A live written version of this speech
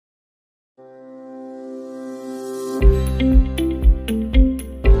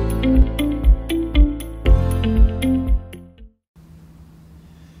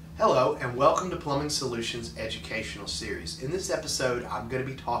Hello and welcome to Plumbing Solutions Educational Series. In this episode, I'm going to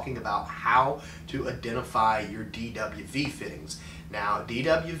be talking about how to identify your DWV fittings. Now,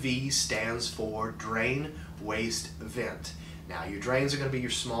 DWV stands for Drain, Waste, Vent. Now, your drains are going to be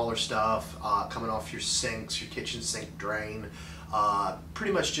your smaller stuff, coming off your sinks, your kitchen sink drain,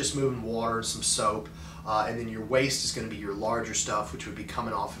 pretty much just moving water and some soap. And then your waste is going to be your larger stuff, which would be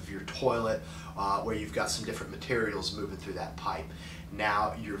coming off of your toilet, where you've got some different materials moving through that pipe.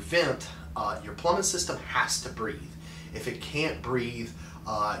 Now, your vent, your plumbing system has to breathe. If it can't breathe,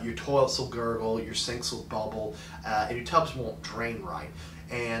 your toilets will gurgle, your sinks will bubble, and your tubs won't drain right.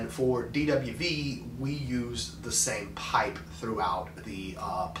 And for DWV, we use the same pipe throughout the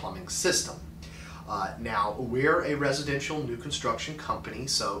plumbing system. Now, we're a residential new construction company,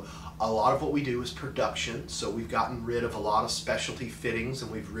 so a lot of what we do is production. So we've gotten rid of a lot of specialty fittings,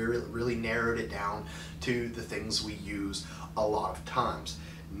 and we've really narrowed it down to the things we use a lot of times.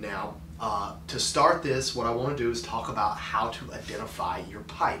 Now, to start this, what I want to do is talk about how to identify your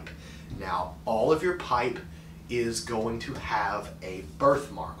pipe. Now, all of your pipe is going to have a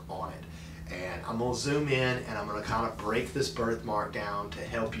birthmark on it. And I'm going to zoom in and I'm going to kind of break this birthmark down to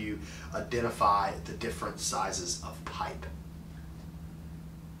help you identify the different sizes of pipe.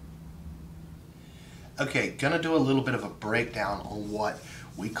 Okay, going to do a little bit of a breakdown on what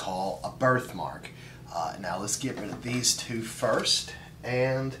we call a birthmark. Now let's get rid of these two first,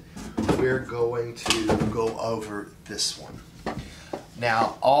 and we're going to go over this one.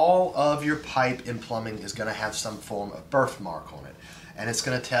 Now, all of your pipe in plumbing is going to have some form of birthmark on it, and it's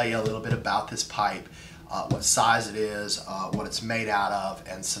going to tell you a little bit about this pipe, what size it is, what it's made out of,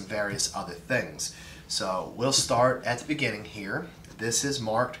 and some various other things. So we'll start at the beginning here. This is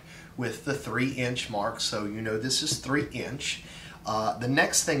marked with the 3-inch mark, so you know this is 3-inch. The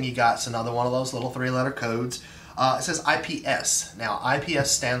next thing you got is another one of those little 3-letter codes. It says IPS. Now, IPS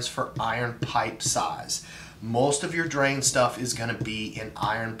stands for iron pipe size. Most of your drain stuff is going to be in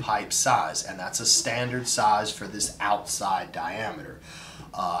iron pipe size, and that's a standard size for this outside diameter.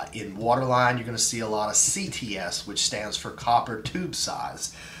 In waterline, you're going to see a lot of CTS, which stands for copper tube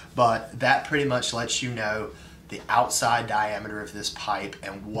size, but that pretty much lets you know the outside diameter of this pipe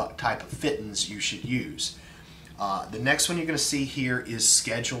and what type of fittings you should use. The next one you're going to see here is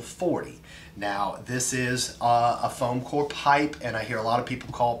Schedule 40. Now, this is a foam core pipe, and I hear a lot of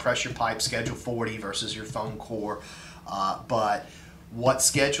people call pressure pipe Schedule 40 versus your foam core. But what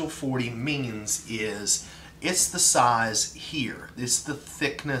Schedule 40 means is it's the size here. It's the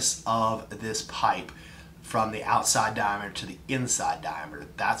thickness of this pipe from the outside diameter to the inside diameter.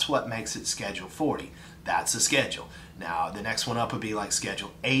 That's what makes it Schedule 40. That's a schedule. Now, the next one up would be like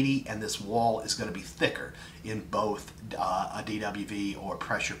Schedule 80, and this wall is going to be thicker in both a DWV or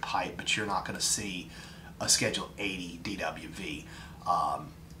pressure pipe, but you're not going to see a Schedule 80 DWV.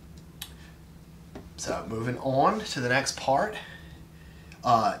 So moving on to the next part,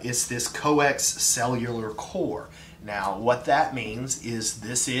 it's this coax cellular core. Now, what that means is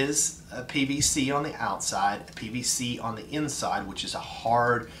this is a PVC on the outside, a PVC on the inside, which is a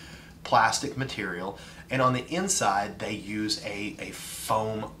hard plastic material, and on the inside they use a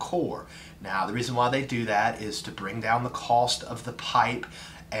foam core. Now, the reason why they do that is to bring down the cost of the pipe,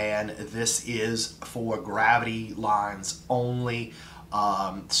 and this is for gravity lines only.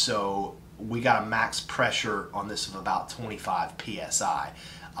 So we got a max pressure on this of about 25 psi.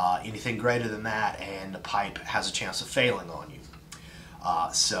 Anything greater than that and the pipe has a chance of failing on you.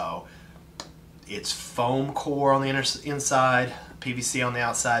 So it's foam core on the inside, PVC on the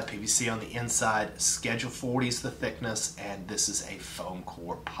outside, PVC on the inside. Schedule 40 is the thickness, and this is a foam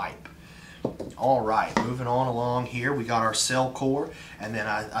core pipe. All right, moving on along here, we got our cell core, and then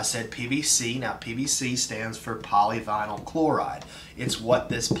I said PVC. Now, PVC stands for polyvinyl chloride. It's what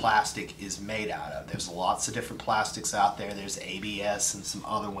this plastic is made out of. There's lots of different plastics out there. There's ABS and some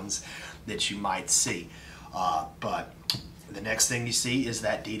other ones that you might see. But the next thing you see is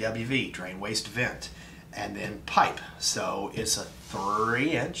that DWV, drain, waste, vent, and then pipe. So it's a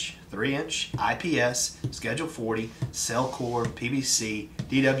 3-inch IPS, Schedule 40, cell core, PVC,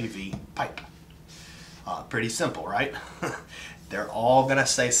 DWV, pipe. Pretty simple, right? They're all going to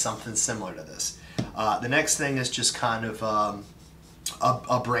say something similar to this. The next thing is just kind of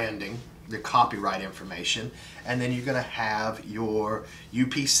a branding, the copyright information, and then you're going to have your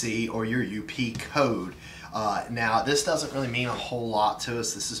UPC or your UP code. Now, this doesn't really mean a whole lot to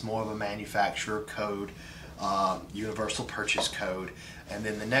us. This is more of a manufacturer code, universal purchase code. And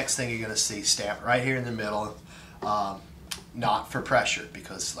then the next thing you're going to see stamped right here in the middle, not for pressure,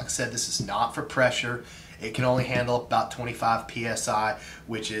 because like I said, this is not for pressure. It can only handle about 25 psi,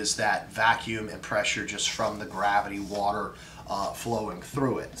 which is that vacuum and pressure just from the gravity water flowing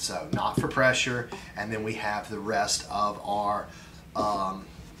through it. So not for pressure. And then we have the rest of our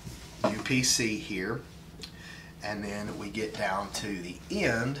UPC here. And then we get down to the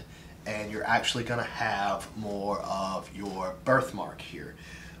end, and you're actually going to have more of your birthmark here,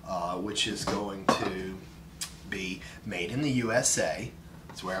 which is going to be made in the USA.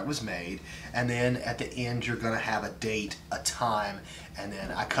 That's where it was made. And then at the end you're going to have a date, a time, and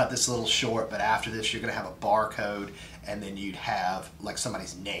then I cut this a little short, but after this you're going to have a barcode, and then you'd have like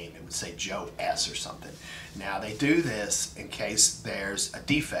somebody's name. It would say Joe S or something. Now they do this in case there's a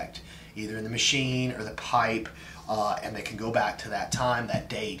defect either in the machine or the pipe, and they can go back to that time, that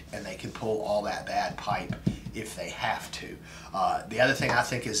date, and they can pull all that bad pipe if they have to. The other thing I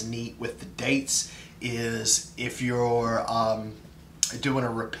think is neat with the dates is if you're doing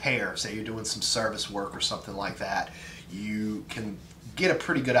a repair, say you're doing some service work or something like that, you can get a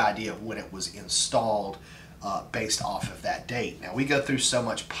pretty good idea of when it was installed based off of that date. Now we go through so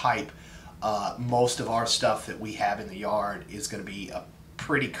much pipe, most of our stuff that we have in the yard is going to be a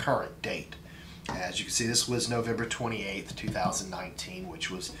pretty current date. As you can see, this was November 28th, 2019,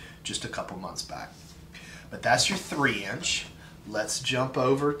 which was just a couple months back. But that's your 3-inch. Let's jump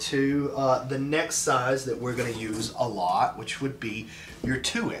over to the next size that we're going to use a lot, which would be your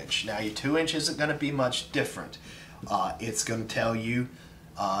 2-inch. Now your 2-inch isn't going to be much different. It's going to tell you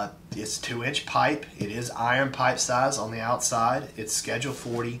it's 2-inch pipe. It is iron pipe size on the outside. It's Schedule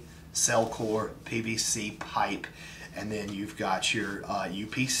 40 cell core PVC pipe. And then you've got your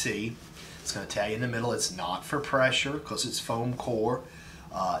UPC. It's going to tell you in the middle it's not for pressure because it's foam core.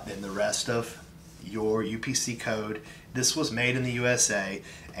 Then the rest of your UPC code. This was made in the USA,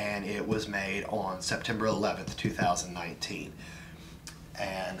 and it was made on September 11th, 2019.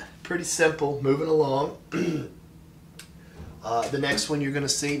 And pretty simple, moving along. The next one you're going to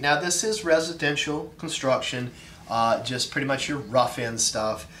see, now this is residential construction, just pretty much your rough end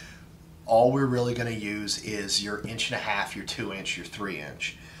stuff. All we're really going to use is your 1.5 inch, your 2-inch, your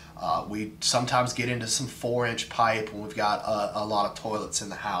 3-inch. We sometimes get into some 4-inch pipe when we've got a lot of toilets in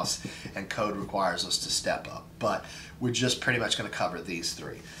the house and code requires us to step up. But we're just pretty much going to cover these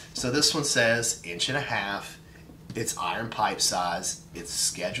three. So this one says 1.5 inch. It's iron pipe size. It's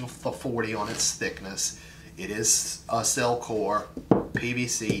Schedule 40 on its thickness. It is a cell core,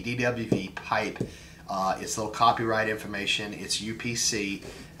 PVC, DWV pipe. It's little copyright information. It's UPC,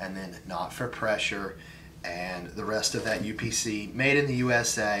 and then not for pressure. And the rest of that UPC made in the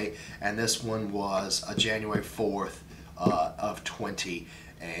USA, and this one was a January 4th of 20,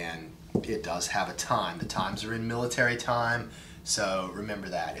 and it does have a time. The times are in military time, so remember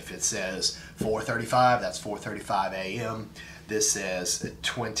that. If it says 4:35, that's 4:35 a.m. This says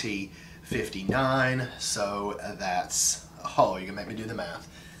 20:59, so that's, oh, you're gonna make me do the math.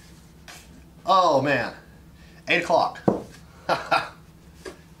 Oh man, 8 o'clock.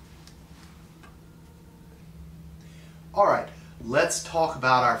 Alright, let's talk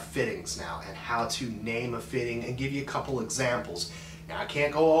about our fittings now and how to name a fitting and give you a couple examples. Now I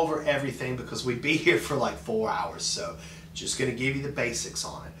can't go over everything because we'd be here for like 4 hours, so just going to give you the basics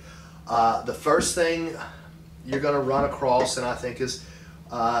on it. The first thing you're going to run across, and I think is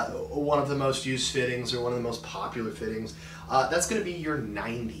one of the most used fittings or one of the most popular fittings, that's going to be your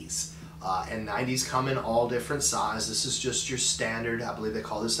 90s. And 90s come in all different sizes. This is just your standard, I believe they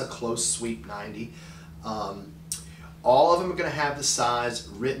call this a close sweep 90. All of them are going to have the size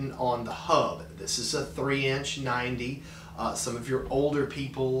written on the hub. This is a 3-inch 90. Some of your older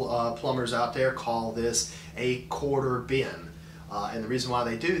people, plumbers out there, call this a quarter bin. And the reason why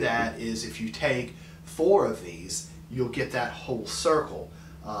they do that is if you take 4 of these, you'll get that whole circle.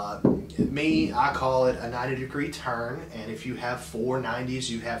 Me, I call it a 90-degree turn, and if you have 4 90s,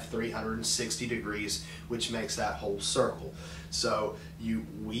 you have 360 degrees, which makes that whole circle. So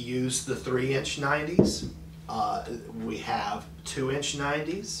we use the 3-inch 90s. We have 2-inch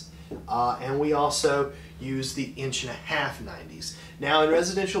 90s, and we also use the 1.5 inch 90s. Now in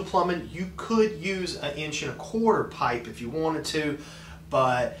residential plumbing, you could use an 1.25 inch pipe if you wanted to,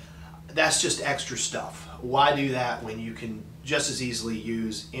 but that's just extra stuff. Why do that when you can just as easily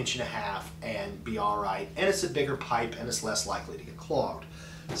use 1.5 inch and be alright, and it's a bigger pipe and it's less likely to get clogged.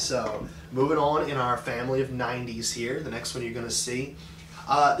 So moving on in our family of 90s here, the next one you're going to see,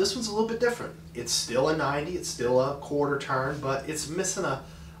 this one's a little bit different. It's still a 90, it's still a quarter turn, but it's missing a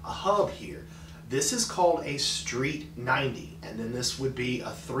hub here. This is called a street 90, and then this would be a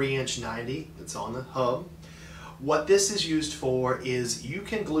 3-inch 90 that's on the hub. What this is used for is you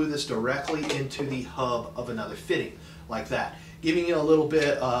can glue this directly into the hub of another fitting, like that. giving you a little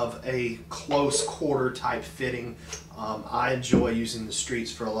bit of a close quarter type fitting. I enjoy using the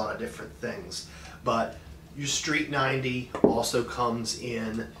streets for a lot of different things, but your street 90 also comes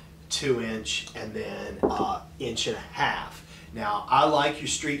in 2-inch and then 1.5 inches. Now I like your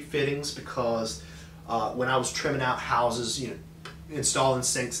street fittings because when I was trimming out houses, you know, installing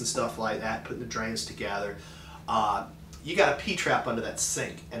sinks and stuff like that, putting the drains together, you got a P-trap under that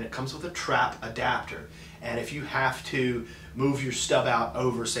sink, and it comes with a trap adapter. And if you have to move your stub out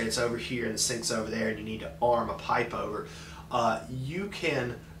over, say it's over here and the sink's over there and you need to arm a pipe over, you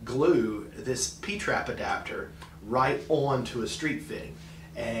can glue this P-trap adapter right onto a street fitting,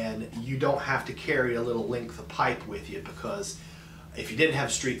 and you don't have to carry a little length of pipe with you, because if you didn't have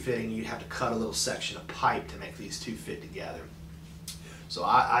a street fitting, you'd have to cut a little section of pipe to make these two fit together. So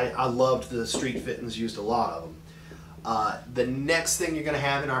I loved the street fittings, used a lot of them. The next thing you're going to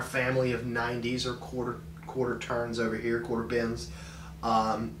have in our family of 90s, or quarter turns over here, quarter bends,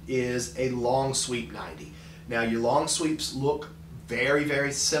 is a long sweep 90. Now your long sweeps look very,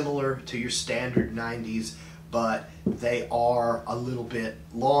 very similar to your standard 90s, but they are a little bit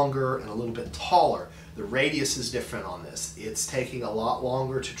longer and a little bit taller. The radius is different on this. It's taking a lot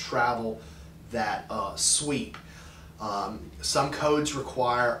longer to travel that sweep. Some codes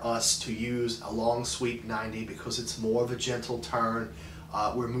require us to use a long sweep 90 because it's more of a gentle turn.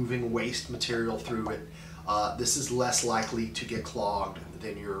 We're moving waste material through it. This is less likely to get clogged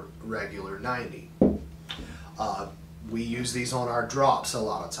than your regular 90. We use these on our drops a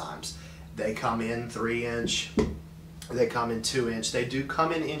lot of times. They come in 3-inch, they come in 2-inch, they do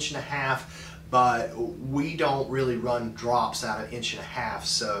come in 1.5 inches, but we don't really run drops out of 1.5 inches,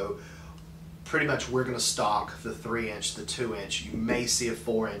 so pretty much we're going to stock the 3-inch, the 2-inch. You may see a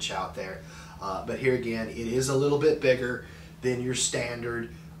 4-inch out there, but here again, it is a little bit bigger than your standard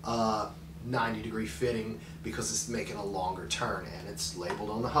 90-degree fitting because it's making a longer turn, and it's labeled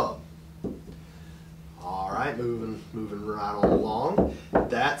on the hub. All right, moving right on along.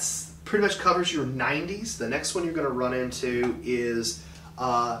 That's pretty much covers your 90s. The next one you're going to run into is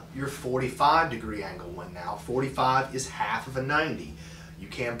your 45-degree angle one. Now 45 is half of a 90. You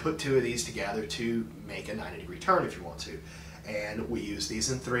can put two of these together to make a 90-degree turn if you want to. And we use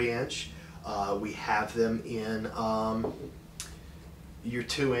these in 3-inch. We have them in your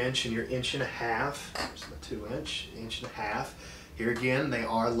 2-inch and your 1.5 inches. Here's my 2-inch, 1.5 inches. Here again, they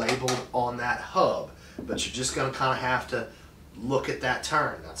are labeled on that hub, but you're just going to kind of have to look at that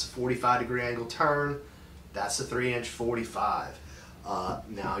turn. That's a 45-degree angle turn. That's a 3-inch 45.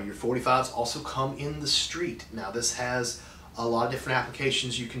 Now your 45s also come in the street. Now this has a lot of different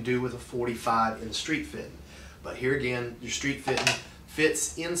applications you can do with a 45 in the street fitting. But here again, your street fitting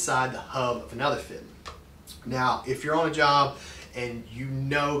fits inside the hub of another fitting. Now, if you're on a job and you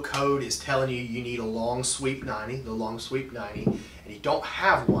know code is telling you you need a long sweep 90, the long sweep 90, and you don't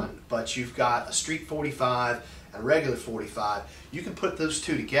have one, but you've got a street 45 and a regular 45, you can put those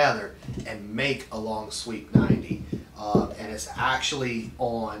two together and make a long sweep 90. And it's actually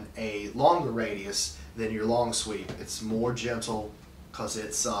on a longer radius than your long sweep. It's more gentle because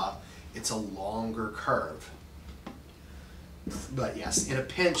it's a longer curve. But yes, in a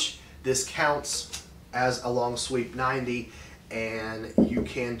pinch, this counts as a long sweep 90, and you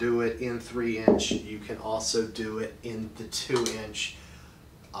can do it in 3-inch. You can also do it in the 2-inch,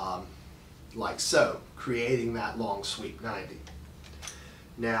 like so, creating that long sweep 90.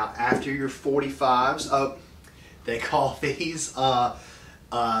 Now, after your 45s, they call these an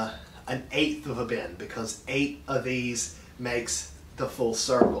 1/8 of a bend because 8 of these makes the full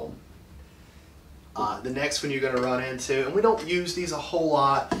circle. The next one you're going to run into, and we don't use these a whole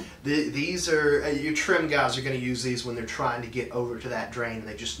lot. These are, your trim guys are going to use these when they're trying to get over to that drain and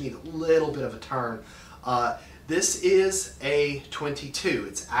they just need a little bit of a turn. This is a 22.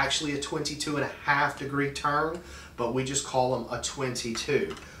 It's actually a 22.5 degree turn, but we just call them a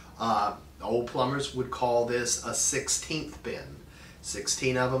 22. Old plumbers would call this a 16th bend.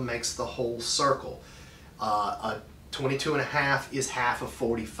 16 of them makes the whole circle. A 22.5 is half of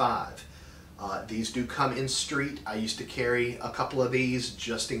 45. These do come in street. I used to carry a couple of these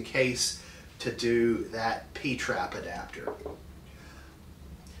just in case to do that P-trap adapter.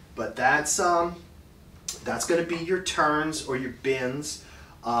 But that's going to be your turns or your bends.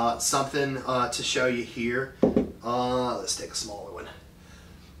 Something to show you here. Let's take a smaller one.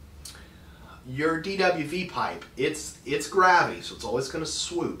 Your DWV pipe, it's gravity, so it's always going to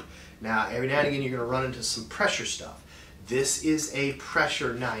swoop. Now, every now and again, you're going to run into some pressure stuff. This is a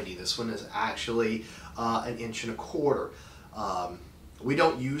pressure 90. This one is actually 1.25 inches. We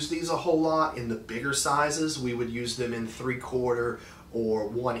don't use these a whole lot in the bigger sizes. We would use them in 3/4 or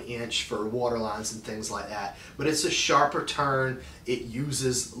 1 inch for water lines and things like that. But it's a sharper turn. It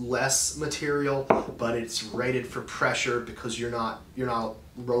uses less material, but it's rated for pressure because you're not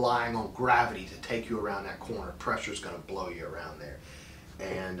relying on gravity to take you around that corner. Pressure's going to blow you around there.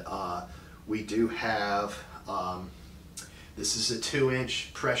 And we do have, this is a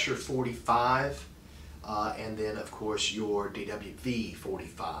 2-inch pressure 45. And then of course your DWV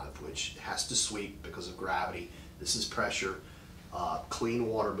 45, which has to sweep because of gravity. This is pressure, clean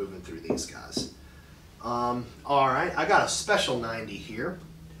water moving through these guys. All right, I got a special 90 here.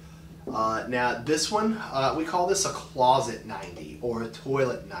 Now this one, we call this a closet 90 or a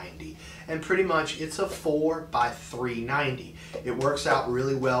toilet 90. And pretty much it's a 4x3 90. It works out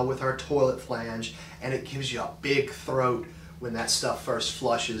really well with our toilet flange, and it gives you a big throat when that stuff first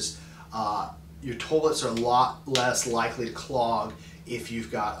flushes. Your toilets are a lot less likely to clog if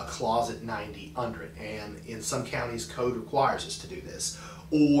you've got a closet 90 under it. And in some counties, code requires us to do this.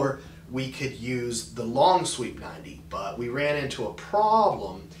 Or we could use the long sweep 90, but we ran into a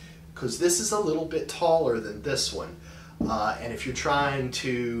problem because this is a little bit taller than this one. And if you're trying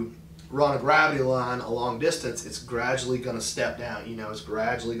to run a gravity line a long distance, it's gradually going to step down. You know, it's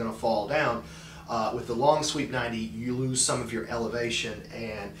gradually going to fall down. With the long sweep 90, you lose some of your elevation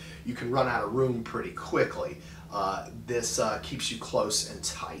and you can run out of room pretty quickly. This keeps you close and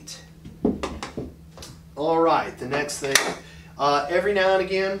tight. All right, the next thing, every now and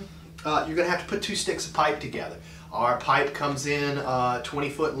again, you're going to have to put 2 sticks of pipe together. Our pipe comes in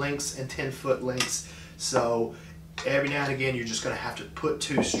 20-foot lengths and 10-foot lengths, so every now and again you're just going to have to put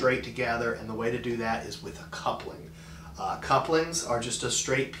 2 straight together, and the way to do that is with a coupling. Couplings are just a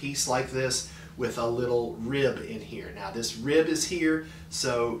straight piece like this with a little rib in here. Now this rib is here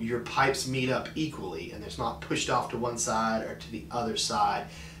so your pipes meet up equally and it's not pushed off to one side or to the other side.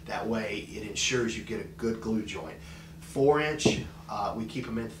 That way it ensures you get a good glue joint. 4-inch, we keep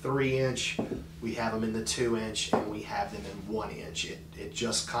them in 3-inch, we have them in the 2-inch, and we have them in 1-inch. It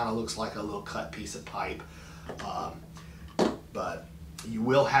just kind of looks like a little cut piece of pipe, but you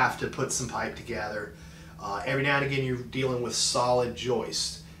will have to put some pipe together. Every now and again you're dealing with solid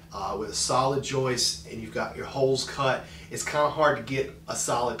joists. With a solid joist and you've got your holes cut, it's kind of hard to get a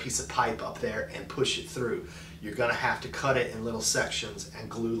solid piece of pipe up there and push it through. You're going to have to cut it in little sections and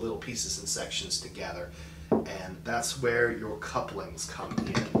glue little pieces and sections together, and that's where your couplings come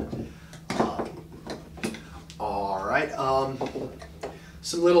in. All right,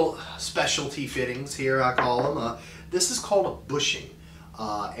 some little specialty fittings here, I call them. This is called a bushing,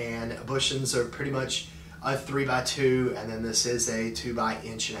 and bushings are pretty much a 3x2, and then this is a 2x1.5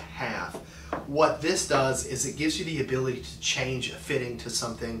 inches. What this does is it gives you the ability to change a fitting to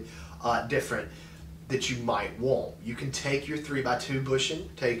something different that you might want. You can take your 3x2 bushing,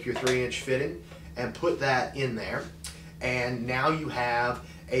 take your 3-inch fitting, and put that in there, and now you have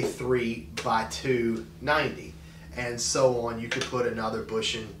a 3x2 90, and so on. You could put another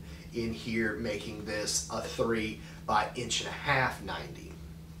bushing in here, making this a 3x1.5 inches 90.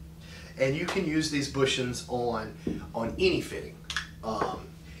 And you can use these bushings on any fitting.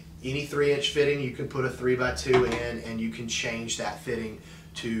 Any 3-inch fitting, you can put a 3x2 in, and you can change that fitting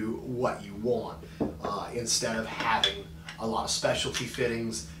to what you want. Instead of having a lot of specialty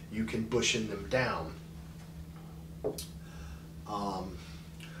fittings, you can bushing them down.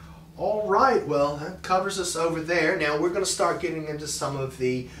 All right, well, that covers us over there. Now we're going to start getting into some of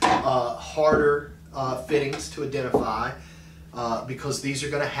the harder fittings to identify. Because these are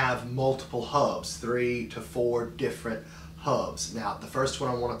going to have multiple hubs, 3 to 4 different hubs. Now, the first one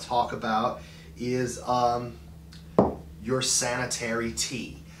I want to talk about is your sanitary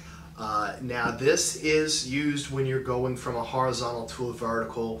tee. Now, this is used when you're going from a horizontal to a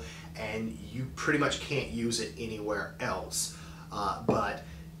vertical, and you pretty much can't use it anywhere else. But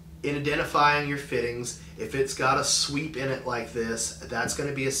in identifying your fittings, if it's got a sweep in it like this, that's going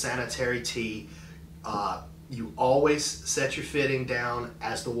to be a sanitary tee. You always set your fitting down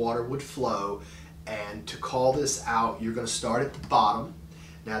as the water would flow, and to call this out, you're going to start at the bottom.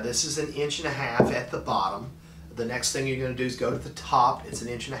 Now this is 1.5 inches at the bottom. The next thing you're going to do is go to the top. It's 1.5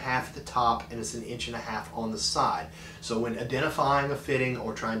 inches at the top, and it's 1.5 inches on the side. So when identifying a fitting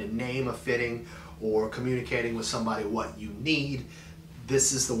or trying to name a fitting or communicating with somebody what you need,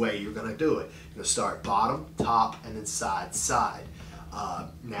 this is the way you're going to do it. You're going to start bottom, top, and then side, side.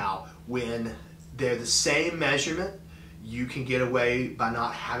 Now when they're the same measurement, you can get away by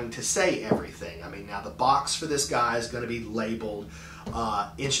not having to say everything. I mean, now the box for this guy is going to be labeled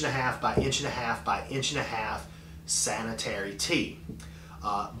 1.5 inches by 1.5 inches by 1.5 inches sanitary tee.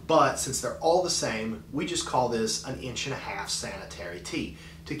 But since they're all the same, we just call this 1.5 inches sanitary tee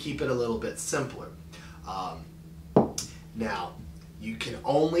to keep it a little bit simpler. Now, You can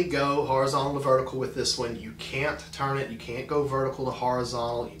only go horizontal to vertical with this one. You can't turn it. You can't go vertical to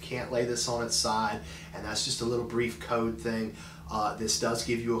horizontal. You can't lay this on its side. And that's just a little brief code thing. This does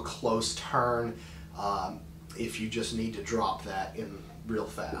give you a close turn if you just need to drop that in real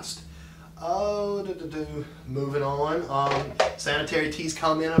fast. Moving on. Sanitary tees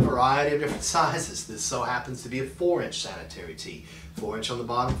come in a variety of different sizes. This so happens to be a 4-inch sanitary tee. 4-inch on the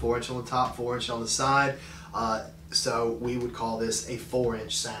bottom, 4-inch on the top, 4-inch on the side. So we would call this a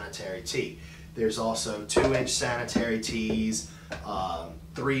 4-inch sanitary tee. There's also 2-inch sanitary tees,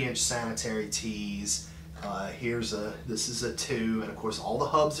 3-inch sanitary tees. This is a 2, and of course all the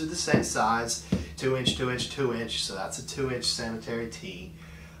hubs are the same size, 2-inch, 2-inch, 2-inch, so that's a 2-inch sanitary tee.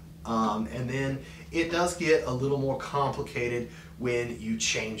 And then it does get a little more complicated when you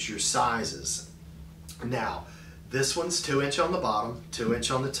change your sizes. Now, this one's 2-inch on the bottom,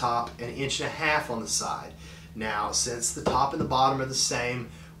 2-inch on the top, and 1.5 inches on the side. Now, since the top and the bottom are the same,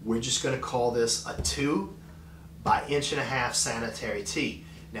 we're just going to call this a 2 by 1.5 inches sanitary tee.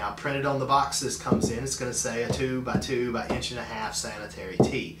 Now, printed on the box this comes in, it's going to say a 2 by 2 by 1.5 inches sanitary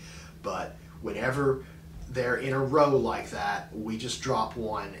tee. But whenever they're in a row like that, we just drop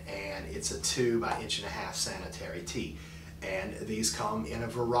one and it's a 2 by 1.5 inches sanitary tee. And these come in a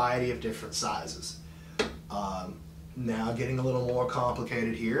variety of different sizes. Now getting a little more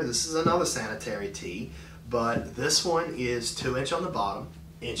complicated here, this is another sanitary tee, but this one is 2-inch on the bottom,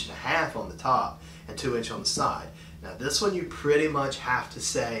 1.5 inches on the top, and 2-inch on the side. Now this one you pretty much have to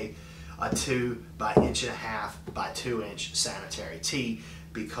say a 2 by 1.5 inches by 2-inch sanitary tee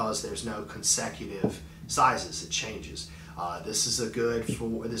because there's no consecutive sizes. It changes. This is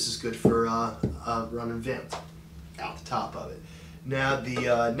good for run and vent out the top of it. Now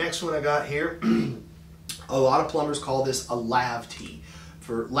the next one I got here, a lot of plumbers call this a lav tee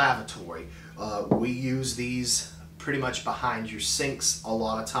for lavatory. We use these pretty much behind your sinks a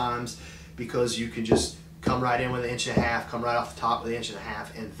lot of times because you can just come right in with 1.5 inches, come right off the top with 1.5 inches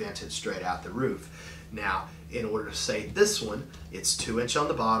and vent it straight out the roof. Now, in order to say this one, it's 2-inch on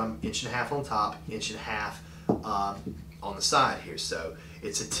the bottom, 1.5 inches on top, 1.5 inches on the side here. So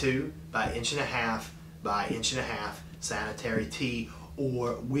it's a 2 by 1.5 inches by 1.5 inches sanitary tee,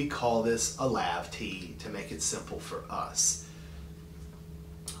 or we call this a lav tee to make it simple for us.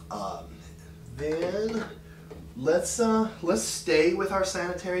 Then let's stay with our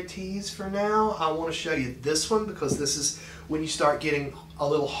sanitary tees for now. I want to show you this one because this is when you start getting a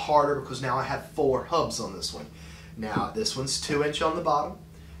little harder because now I have 4 hubs on this one. Now this one's 2-inch on the bottom,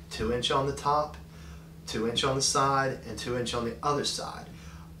 2-inch on the top, 2-inch on the side, and 2-inch on the other side.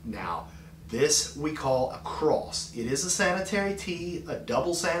 Now this we call a cross. It is a sanitary tee, a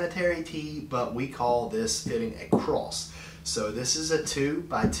double sanitary tee, but we call this fitting a cross. So this is a 2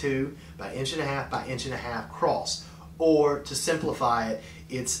 by 2 by 1.5 inches by 1.5 inches cross. Or to simplify it,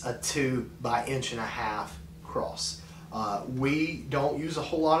 it's a 2 by 1.5 inches cross. We don't use a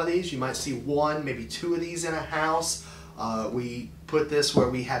whole lot of these. You might see 1, maybe 2 of these in a house. We put this where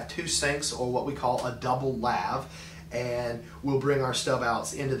we have 2 sinks, or what we call a double lav, and we'll bring our stub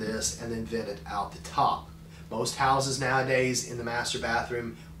outs into this and then vent it out the top. Most houses nowadays in the master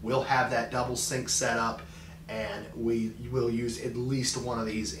bathroom will have that double sink set up, and we will use at least one of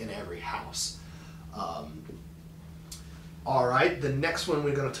these in every house. Alright, the next one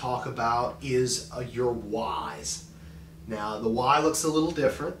we're going to talk about is your Ys. Now the Y looks a little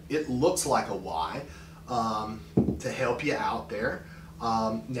different. It looks like a Y to help you out there.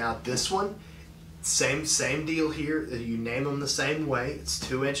 Now this one, same deal here. You name them the same way. It's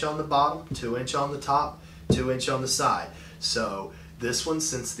 2-inch on the bottom, 2-inch on the top, 2-inch on the side. So this one,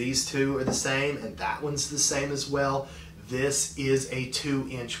 since these two are the same and that one's the same as well, this is a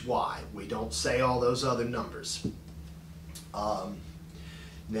 2-inch Y. We don't say all those other numbers.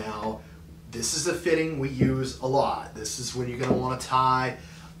 Now this is a fitting we use a lot. This is when you're going to want to tie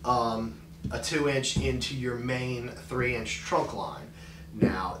a 2-inch into your main 3-inch trunk line.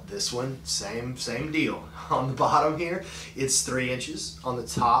 Now this one, same deal. On the bottom here, it's 3 inches. On the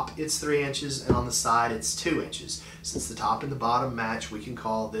top, it's 3 inches, and on the side, it's 2 inches. Since the top and the bottom match, we can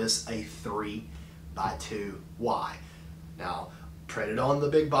call this a 3 by 2 Y. Now, printed on the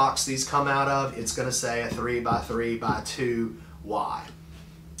big box these come out of, it's going to say a 3 by 3 by 2 Y.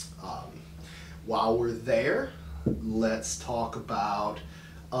 While we're there, let's talk about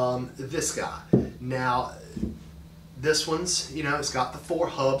this guy. Now, this one's, it's got the 4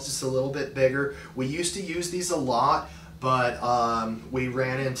 hubs. It's a little bit bigger. We used to use these a lot, but we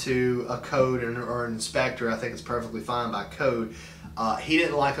ran into a code or an inspector. I think it's perfectly fine by code. He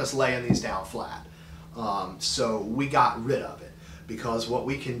didn't like us laying these down flat. So we got rid of it, because what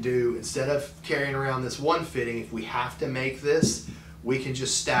we can do, instead of carrying around this one fitting, if we have to make this, we can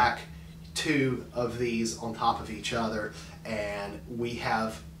just stack 2 of these on top of each other, and we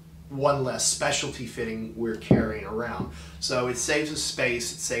have one less specialty fitting we're carrying around. So it saves us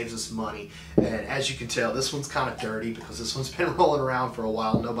space, it saves us money, and as you can tell, this one's kind of dirty because this one's been rolling around for a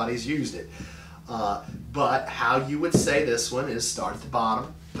while, nobody's used it. But how you would say this one is start at the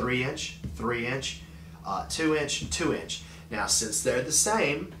bottom, 3 inch, 3 inch, 2 inch, 2 inch. Now since they're the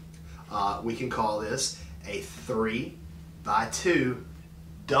same, we can call this a 3 by 2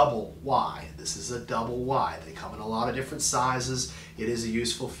 double Y. This is a double Y. They come in a lot of different sizes. It is a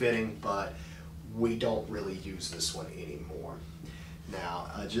useful fitting, but we don't really use this one anymore. Now,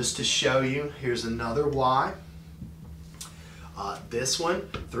 just to show you, here's another Y. This one,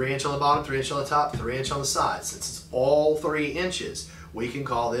 3 inch on the bottom, 3 inch on the top, 3 inch on the side. Since it's all 3 inches, we can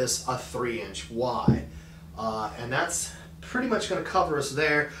call this a 3 inch Y. And that's pretty much going to cover us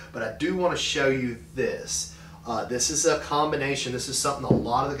there, but I do want to show you this. This is a combination. This is something a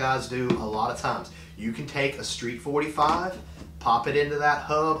lot of the guys do a lot of times. You can take a Street 45, pop it into that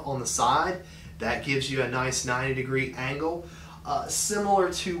hub on the side. That gives you a nice 90-degree angle,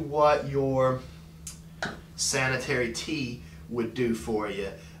 similar to what your sanitary tee would do for you.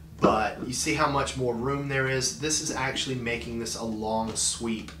 But you see how much more room there is? This is actually making this a long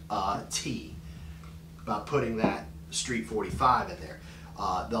sweep tee by putting that Street 45 in there.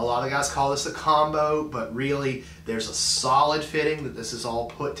 A lot of guys call this a combo, but really there's a solid fitting that this is all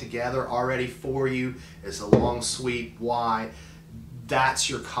put together already for you. It's a long sweep Y. That's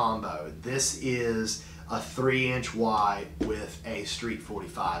your combo. This is a 3 inch Y with a Street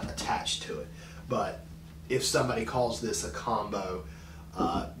 45 attached to it. But if somebody calls this a combo,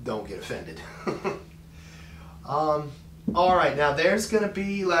 don't get offended. All right, now there's going to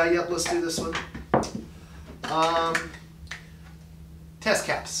be, yep, let's do this one. Test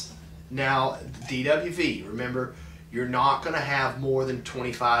caps. Now, DWV, remember, you're not going to have more than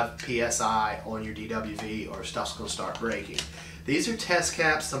 25 PSI on your DWV or stuff's going to start breaking. These are test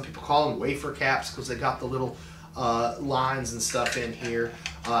caps. Some people call them wafer caps because they got the little lines and stuff in here.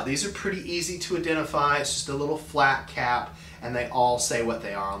 These are pretty easy to identify. It's just a little flat cap, and they all say what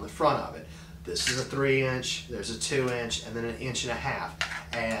they are on the front of it. This is a 3 inch, there's a 2 inch, and then an 1.5 inches.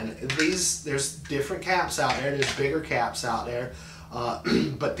 And these, there's different caps out there. There's bigger caps out there.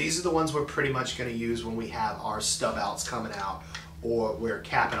 But these are the ones we're pretty much going to use when we have our stub outs coming out, or we're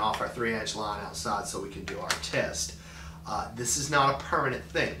capping off our 3 inch line outside so we can do our test. This is not a permanent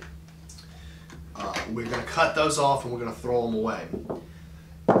thing. We're going to cut those off and we're going to throw them away.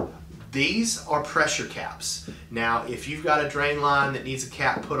 These are pressure caps. Now, if you've got a drain line that needs a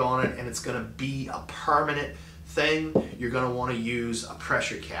cap put on it and it's going to be a permanent thing, you're going to want to use a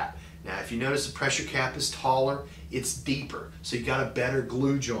pressure cap. Now, if you notice the pressure cap is taller, it's deeper, so you got a better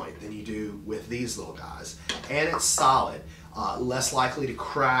glue joint than you do with these little guys. And it's solid, less likely to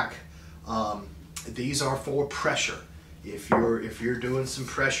crack. These are for pressure. If you're doing some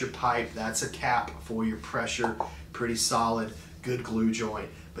pressure pipe, that's a cap for your pressure. Pretty solid, good glue joint.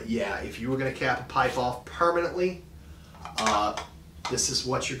 But yeah, if you were going to cap a pipe off permanently, this is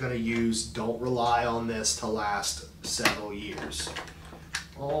what you're going to use. Don't rely on this to last several years.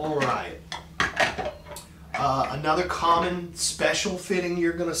 All right. Another common special fitting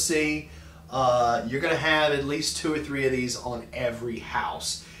you're going to see, you're going to have at least 2 or 3 of these on every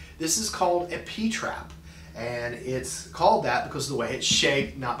house. This is called a P-trap, and it's called that because of the way it's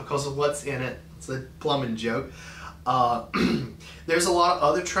shaped, not because of what's in it. It's a plumbing joke. There's a lot of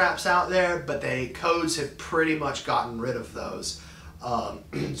other traps out there, but codes have pretty much gotten rid of those.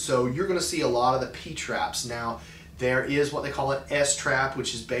 So you're going to see a lot of the P-traps. Now, there is what they call an S-trap,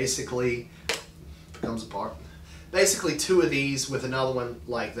 which is basically, comes apart, basically 2 of these with another one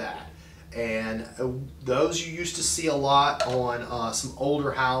like that. And those you used to see a lot on some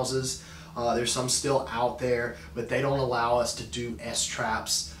older houses. There's some still out there, but they don't allow us to do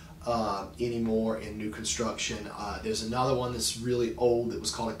S-traps anymore in new construction. There's another one that's really old that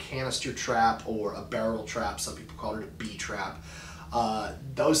was called a canister trap or a barrel trap. Some people call it a B-trap.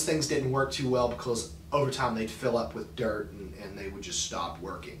 Those things didn't work too well because over time they'd fill up with dirt and they would just stop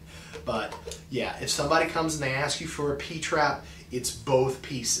working. But yeah, if somebody comes and they ask you for a P-trap, it's both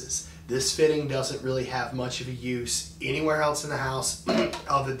pieces. This fitting doesn't really have much of a use anywhere else in the house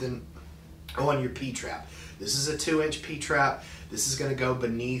other than on your P-trap. This is a 2 inch P-trap. This is going to go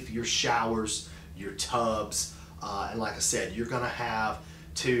beneath your showers, your tubs, and like I said, you're going to have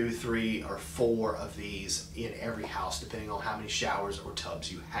 2, 3, or 4 of these in every house depending on how many showers or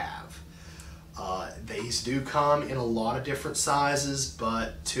tubs you have. These do come in a lot of different sizes,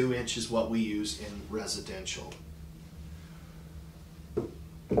 but 2 inch is what we use in residential.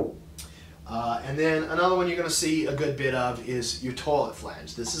 And then another one you're going to see a good bit of is your toilet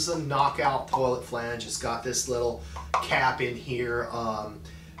flange. This is a knockout toilet flange. It's got this little cap in here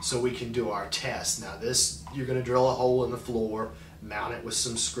so we can do our test. Now this, you're going to drill a hole in the floor, mount it with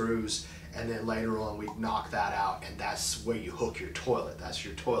some screws, and then later on we knock that out, and that's where you hook your toilet. That's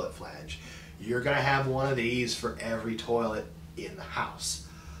your toilet flange. You're going to have one of these for every toilet in the house.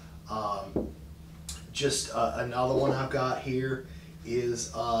 Another one I've got here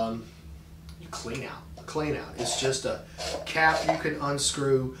is clean out. A clean out. It's just a cap you can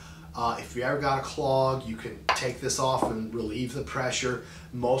unscrew. If you ever got a clog, you can take this off and relieve the pressure.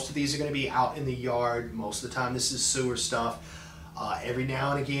 Most of these are going to be out in the yard. Most of the time this is sewer stuff. Every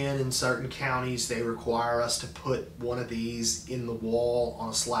now and again in certain counties they require us to put one of these in the wall on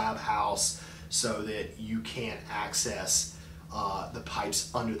a slab house so that you can't access the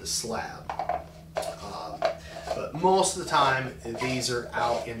pipes under the slab. But most of the time these are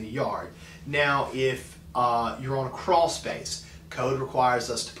out in the yard. Now if you're on a crawl space, code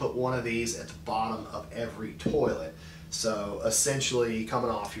requires us to put one of these at the bottom of every toilet. So essentially coming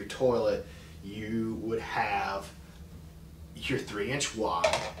off your toilet you would have your 3-inch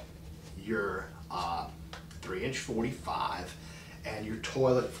wide, your 3-inch 45, and your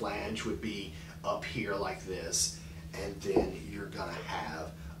toilet flange would be up here like this, and then you're gonna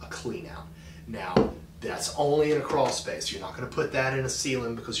have a clean out. Now that's only in a crawl space. You're not gonna put that in a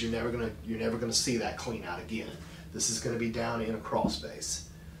ceiling because you're never gonna see that clean out again. This is gonna be down in a crawl space.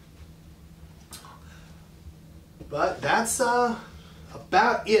 But that's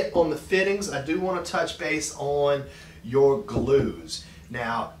about it on the fittings. I do want to touch base on your glues.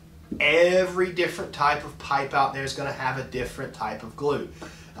 Now, every different type of pipe out there is going to have a different type of glue.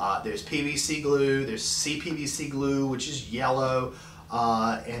 There's PVC glue, there's CPVC glue, which is yellow,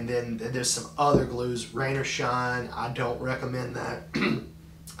 and then there's some other glues, rain or shine. I don't recommend that.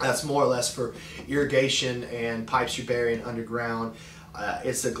 That's more or less for irrigation and pipes you're burying underground.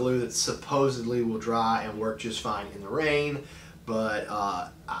 It's a glue that supposedly will dry and work just fine in the rain, but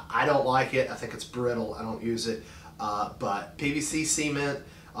I don't like it. I think it's brittle. I don't use it. But PVC cement,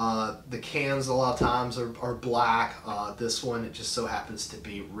 the cans a lot of times are black. This one, it just so happens to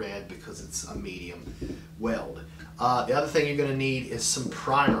be red because it's a medium weld. The other thing you're going to need is some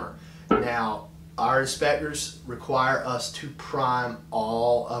primer. Now, our inspectors require us to prime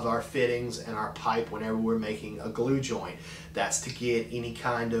all of our fittings and our pipe whenever we're making a glue joint. That's to get any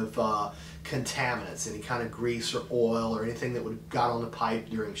kind of contaminants, any kind of grease or oil or anything that would have got on the pipe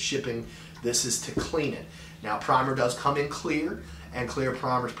during shipping. This is to clean it. Now, primer does come in clear, and clear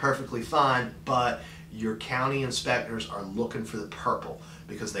primer is perfectly fine, but your county inspectors are looking for the purple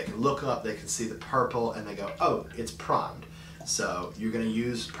because they can look up, they can see the purple, and they go, oh, it's primed. So you're going to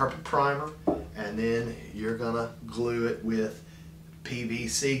use purple primer, and then you're going to glue it with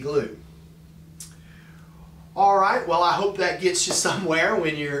PVC glue. All right, well, I hope that gets you somewhere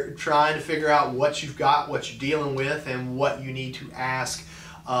when you're trying to figure out what you've got, what you're dealing with, and what you need to ask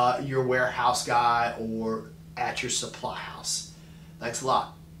your warehouse guy or at your supply house. Thanks a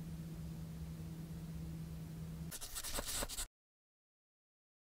lot.